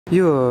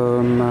यो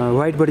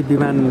wide body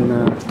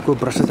विमानको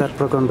भ्रष्टाचार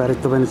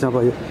प्रकरणबारे तपाईँले चाहिँ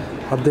अब यो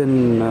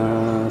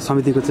अध्ययन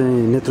समितिको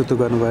चाहिँ नेतृत्व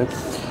गर्नुभयो।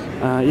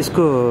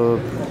 यसको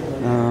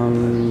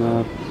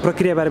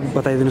प्रक्रियाबारे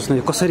बताइदिनुहोस् न,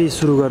 यो कसरी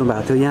सुरु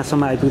गर्नुभएको थियो,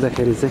 यहाँसम्म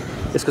आइपुग्दाखेरि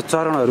चाहिँ यसको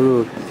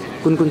चरणहरू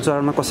कुन कुन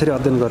चरणमा कसरी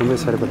अध्ययन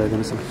गर्नुभयो यसबारे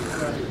बताइदिनुहोस् न।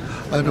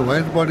 होइन,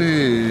 वाइड बडी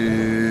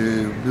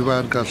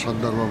विमानका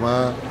सन्दर्भमा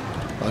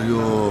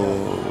यो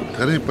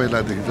धेरै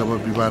पहिलादेखि जब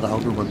विमान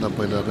आउनुभन्दा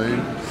पहिला नै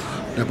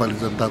नेपाली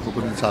जनताको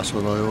पनि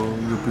चासो रह्यो।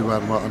 यो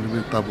विमानमा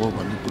अनियमितता भयो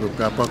भन्ने कुरो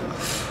व्यापक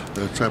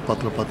चाहिँ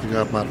पत्र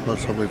पत्रिका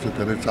मार्फत सबै चाहिँ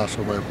धेरै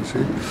चासो भएपछि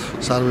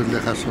सार्वजनिक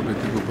लेखा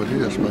समितिको पनि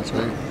यसमा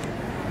चाहिँ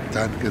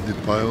ध्यान केन्द्रित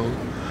भयो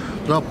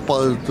र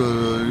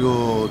यो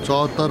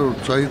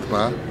 74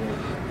 चैतमा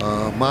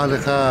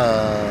महालेखा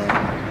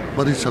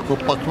परीक्षाको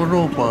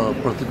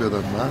 55औं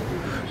प्रतिवेदनमा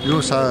यो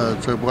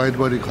चाहिँ वाइड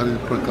बडी खरिद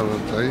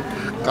प्रकरण चाहिँ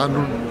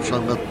कानुन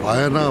सङ्गत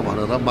भएन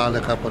भनेर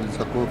महालेखा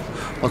परीक्षाको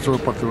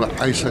 55औं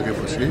प्रतिवेदन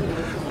आइसकेपछि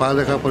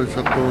महालेखा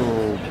परीक्षाको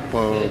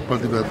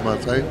प्रतिवेदनमा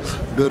चाहिँ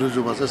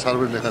बेरोजुमा चाहिँ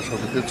सार्वजनिक लेखा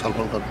समितिले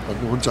छलफल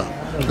गर्नुपर्ने हुन्छ,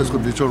 त्यसको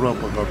निचोडमा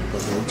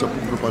गर्नुपर्ने हुन्छ,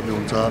 पुग्नुपर्ने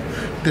हुन्छ।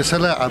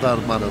 त्यसैलाई आधार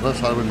मानेर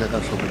सार्वजनिक लेखा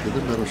समितिले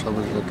मेरो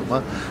संयोजकत्वमा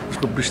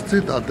यसको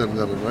विस्तृत अध्ययन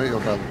गरेर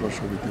एउटा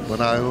उपसमिति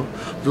बनायो,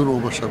 जुन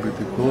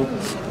उपसमितिको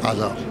आज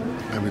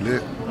हामीले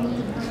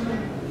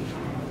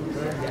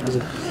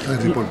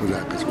रिपोर्ट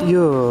बुझाएको छ।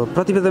 यो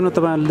प्रतिवेदनमा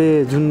तपाईँहरूले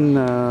जुन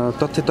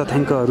तथ्य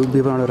तथ्याङ्कहरू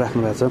विवरण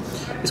राख्नुभएको छ,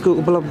 यसको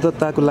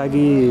उपलब्धताको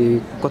लागि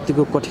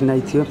कतिको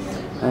कठिनाइ थियो?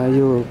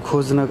 यो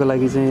खोज्नको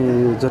लागि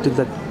चाहिँ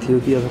जटिलता थियो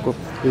कि अब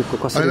कसरी?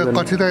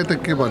 कठिनाइ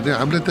त के भन्ने,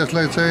 हामीले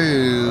त्यसलाई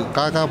चाहिँ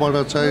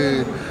कहाँबाट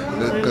चाहिँ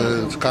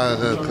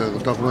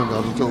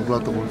डकुमेन्टहरू चाहिँ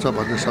उपलब्ध हुन्छ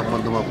भन्ने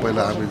सम्बन्धमा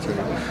पहिला हामी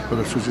चाहिँ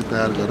एउटा सूची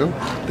तयार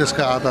गऱ्यौँ।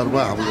 त्यसका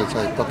आधारमा हामीले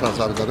चाहिँ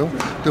पत्राचार गऱ्यौँ।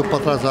 त्यो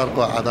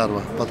पत्राचारको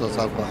आधारमा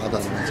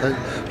चाहिँ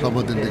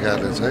सम्बन्धित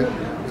निकायले चाहिँ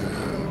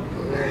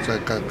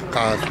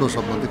कागजको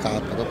सम्बन्धी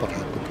कागजपत्र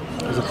पठाएको थियो।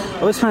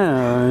 अब यसमा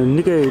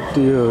निकै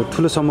यो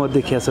ठुलो समूह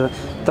देखिया छ।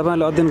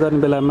 तपाईँहरूले अध्ययन गर्ने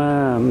बेलामा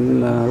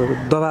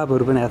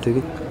दबाबहरू पनि आएको थियो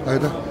कि?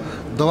 होइन,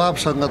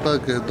 दबाबसँग त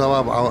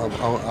दबाब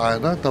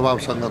आएन।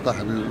 दबाबसँग त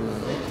हामी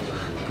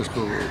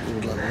त्यसको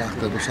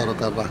राख्दैनौँ,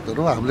 सरकार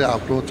राख्दैनौँ। हामीले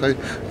आफ्नो चाहिँ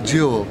जे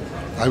हो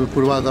हामी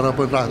पूर्वाग्रह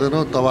पनि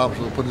राख्दैनौँ, दबाब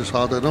पनि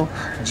सहदैनौँ।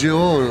 जे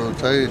हो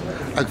चाहिँ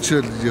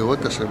एक्चुअल जे हो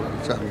त्यसैमा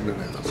चाहिँ हामी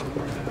निर्णय गर्छौँ।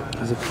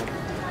 हजुर,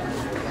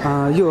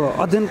 यो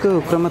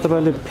अध्ययनको क्रममा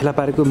तपाईँले फेला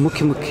पारेको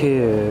मुख्य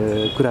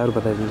कुराहरू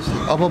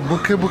बताइदिनुहोस्। अब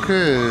मुख्य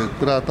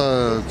कुरा त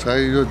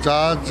चाहिँ यो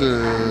जहाज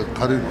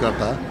खरिद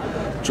गर्दा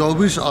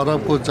 24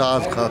 अरबको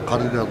जहाज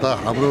खरिद गर्दा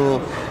हाम्रो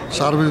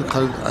सार्वजनिक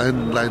खरिद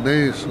ऐनलाई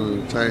नै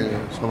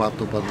चाहिँ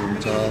समाप्त पर्ने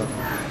हुन्छ,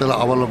 त्यसलाई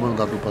अवलम्बन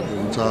गर्नुपर्ने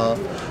हुन्छ।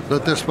 र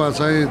त्यसमा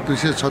चाहिँ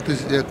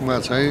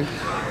 236(1) चाहिँ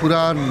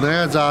पुरा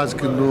नयाँ जहाज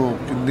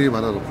किन्ने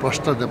भनेर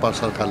प्रश्न नेपाल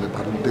सरकारले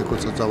दिएको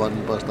छ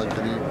जवानी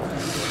बस्दाखेरि।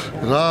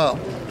 र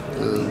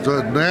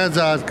जो नयाँ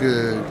जहाज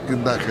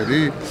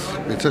किन्दाखेरि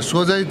चाहिँ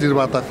सोझै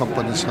निर्माता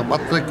कम्पनीसँग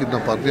मात्रै किन्न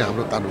पर्ने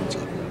हाम्रो कानुन छ।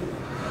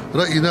 र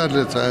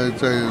यिनीहरूले चाहिँ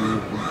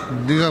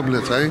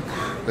निगमले चाहिँ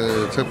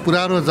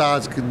पुरानो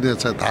जहाज किन्ने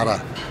चाहिँ धारा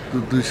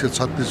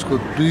 236 को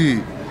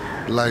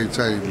 2लाई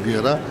चाहिँ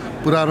लिएर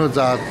पुरानो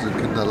जहाज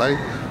किन्नलाई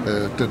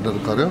टेन्डर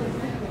गर्यो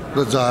र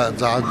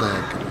जहाज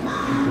नयाँ किन्यो।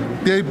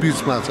 त्यही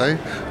बिचमा चाहिँ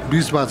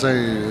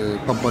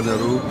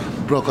कम्पनीहरू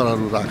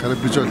ब्रोकरहरू राखेर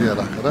बिचौलिया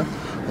राखेर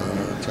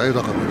चाहिँ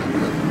रकम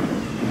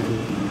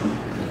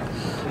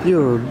यो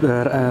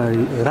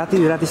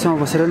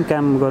रातिसम्म बसेर पनि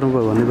काम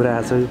गर्नुभयो भन्ने कुरा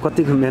आएको छ।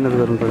 कतिको मेहनत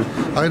गर्नु पर्यो?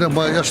 होइन,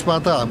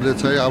 यसमा त हामीले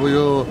चाहिँ अब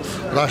यो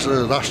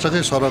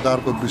राष्ट्रकै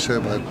सरकारको विषय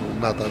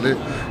भएको नाताले,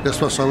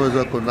 यसमा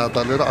संयोजकको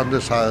नाताले र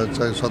अन्य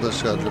चाहिँ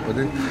सदस्यहरूले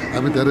पनि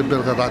हामी धेरै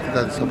बेलुका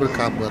रातिसम्म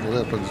काम गरेर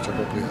एउटा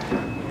निश्चयमा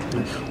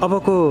पुग्यौँ।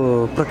 अबको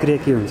प्रक्रिया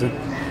के हुन्छ?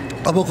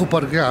 अबको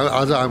प्रक्रिया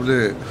आज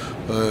हामीले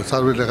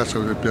सार्वजनिक लेखा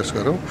समिति पेश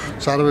गऱ्यौँ।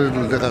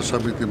 सार्वजनिक लेखा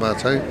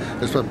समितिमा चाहिँ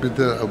यसमा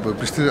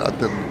विस्तृत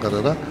अध्ययन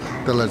गरेर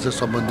त्यसलाई चाहिँ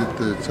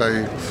सम्बन्धित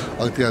चाहिँ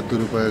अख्तियार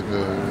दुरुपयोग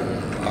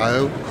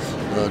आयोग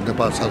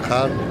नेपाल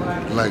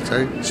सरकारलाई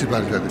चाहिँ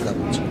सिफारिस गर्ने काम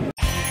हुन्छ।